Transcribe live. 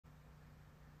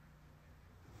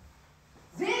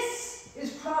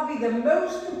probably the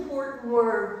most important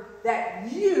word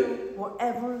that you were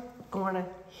ever going to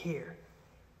hear.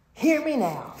 Hear me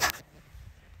now.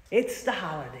 It's the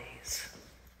holidays.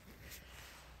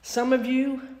 Some of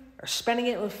you are spending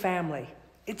it with family.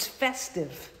 It's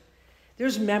festive.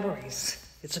 There's memories.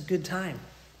 It's a good time.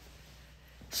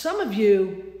 Some of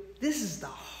you, this is the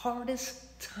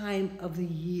hardest time of the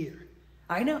year.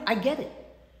 I know, I get it.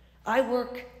 I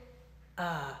work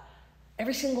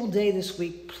every single day this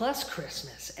week, plus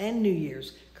Christmas and New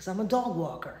Year's, because I'm a dog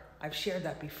walker. I've shared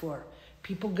that before.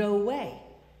 People go away.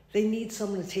 They need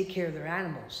someone to take care of their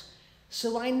animals.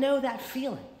 So I know that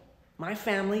feeling. My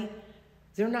family,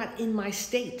 they're not in my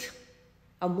state.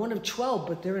 I'm one of 12,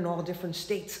 but they're in all different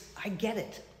states. I get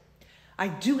it. I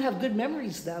do have good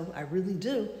memories, though. I really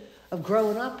do, of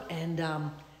growing up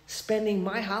and spending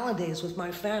my holidays with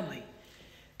my family.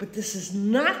 But this is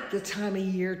not the time of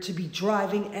year to be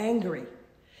driving angry,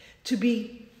 to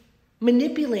be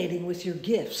manipulating with your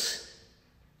gifts,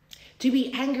 to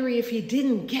be angry if you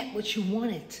didn't get what you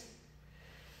wanted.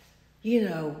 You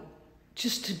know,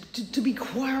 just to be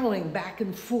quarreling back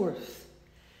and forth,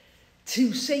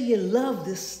 to say you love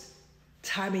this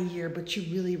time of year, but you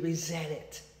really resent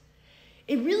it.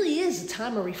 It really is a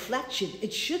time of reflection.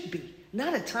 It should be,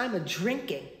 not a time of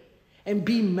drinking and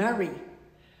be merry.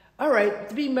 All right,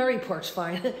 the be merry part's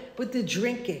fine, but the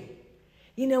drinking.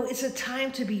 You know, it's a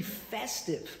time to be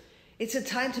festive. It's a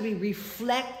time to be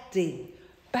reflecting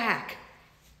back.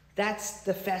 That's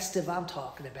the festive I'm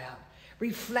talking about.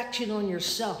 Reflection on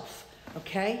yourself,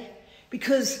 okay?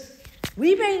 Because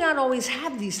we may not always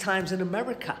have these times in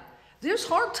America. There's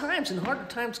hard times and harder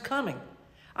times coming.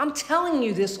 I'm telling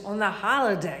you this on the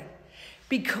holiday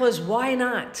because why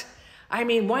not? I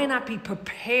mean, why not be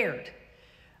prepared?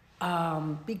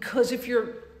 Because if you're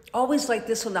always like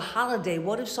this on the holiday,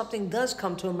 what if something does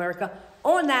come to America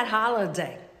on that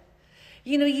holiday?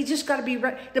 You know, you just got to be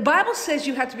ready. The Bible says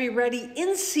you have to be ready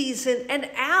in season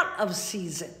and out of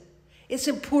season. It's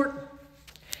important.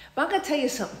 But I'm going to tell you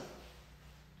something.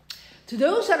 To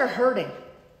those that are hurting,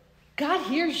 God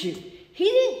hears you. He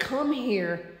didn't come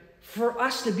here for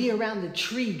us to be around the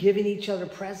tree giving each other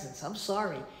presents. I'm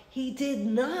sorry. He did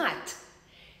not.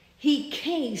 He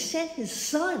came, he sent his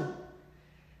son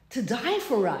to die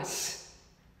for us.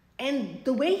 And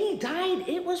the way he died,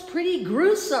 it was pretty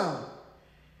gruesome,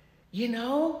 you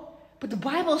know? But the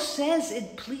Bible says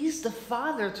it pleased the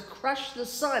Father to crush the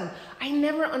Son. I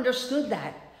never understood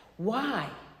that. Why?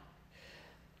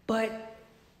 But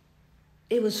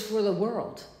it was for the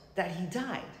world that he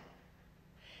died.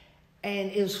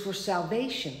 And it was for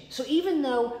salvation. So even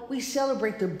though we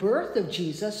celebrate the birth of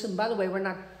Jesus, and by the way, we're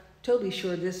not totally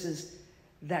sure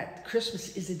that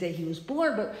Christmas is the day he was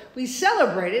born, but we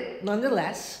celebrate it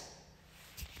nonetheless.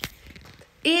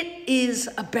 It is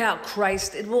about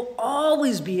Christ. It will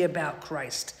always be about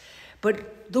Christ.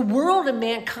 But the world and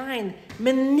mankind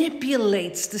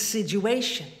manipulates the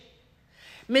situation,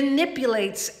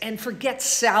 manipulates and forgets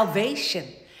salvation,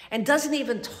 and doesn't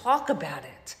even talk about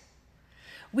it.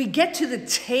 We get to the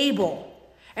table,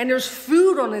 and there's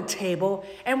food on the table,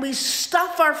 and we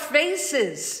stuff our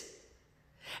faces.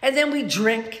 And then we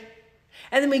drink,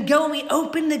 and then we go and we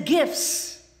open the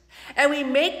gifts, and we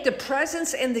make the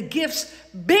presents and the gifts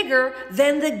bigger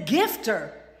than the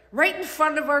gifter. Right in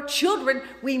front of our children,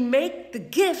 we make the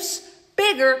gifts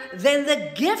bigger than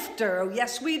the gifter. Oh,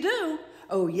 yes, we do.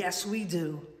 Oh, yes, we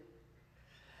do.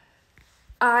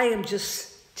 I am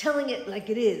just telling it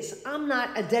like it is. I'm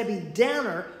not a Debbie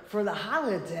Downer for the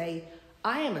holiday.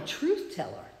 I am a truth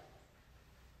teller.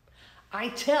 I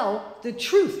tell the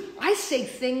truth. I say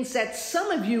things that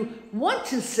some of you want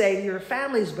to say to your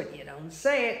families, but you don't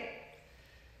say it.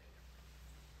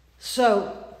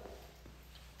 So,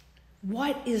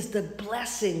 what is the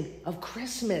blessing of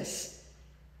Christmas?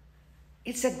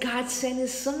 It's that God sent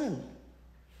his son.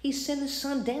 He sent his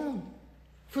son down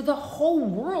for the whole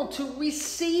world to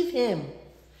receive him.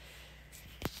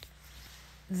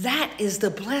 That is the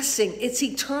blessing. It's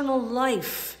eternal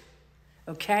life.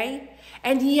 Okay?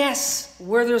 And yes,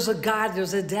 where there's a God,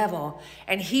 there's a devil.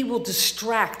 And he will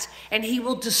distract, and he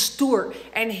will distort,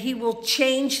 and he will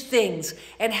change things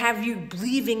and have you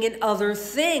believing in other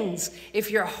things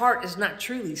if your heart is not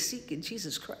truly seeking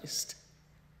Jesus Christ.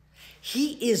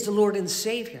 He is the Lord and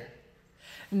Savior.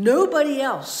 Nobody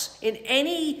else in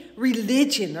any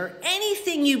religion or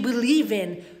anything you believe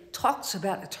in talks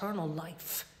about eternal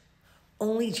life.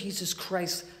 Only Jesus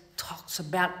Christ talks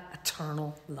about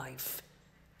eternal life.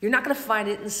 You're not going to find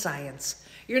it in science.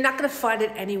 You're not going to find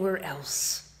it anywhere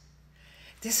else.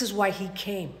 This is why he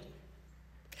came.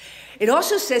 It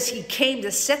also says he came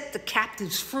to set the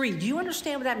captives free. Do you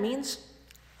understand what that means?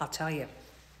 I'll tell you.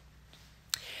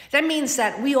 That means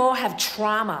that we all have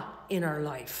trauma in our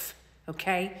life,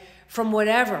 okay? From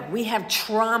whatever, we have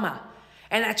trauma.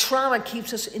 And that trauma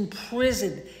keeps us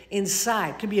imprisoned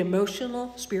inside. It could be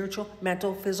emotional, spiritual,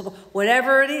 mental, physical,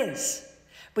 whatever it is.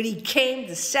 But he came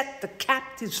to set the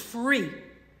captives free.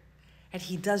 And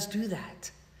he does do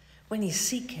that when you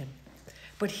seek him.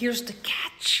 But here's the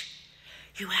catch.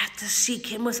 You have to seek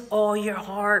him with all your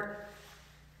heart.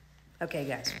 Okay,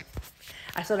 guys.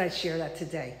 I thought I'd share that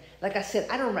today. Like I said,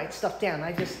 I don't write stuff down.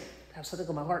 I just have something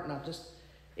on my heart and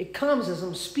it comes as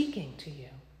I'm speaking to you.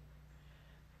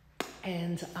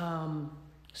 And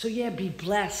so yeah, be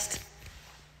blessed.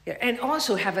 Yeah, and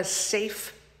also have a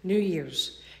safe New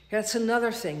Year's. That's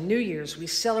another thing. New Year's, we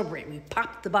celebrate, we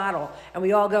pop the bottle, and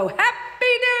we all go, Happy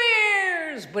New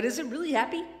Year's! But is it really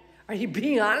happy? Are you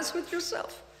being honest with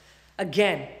yourself?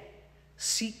 Again,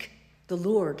 seek the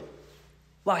Lord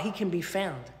while he can be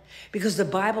found. Because the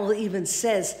Bible even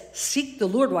says, seek the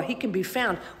Lord while he can be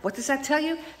found. What does that tell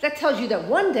you? That tells you that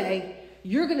one day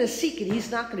you're going to seek and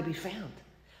he's not going to be found.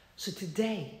 So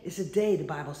today is a day, the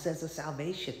Bible says, of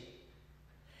salvation.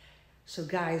 So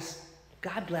guys,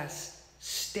 God bless.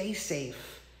 Stay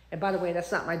safe. And by the way,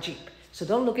 that's not my Jeep. So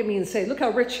don't look at me and say, look how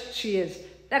rich she is.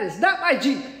 That is not my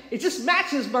Jeep. It just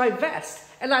matches my vest.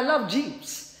 And I love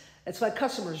Jeeps. It's my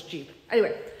customer's Jeep.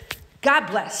 Anyway, God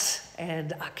bless.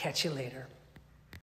 And I'll catch you later.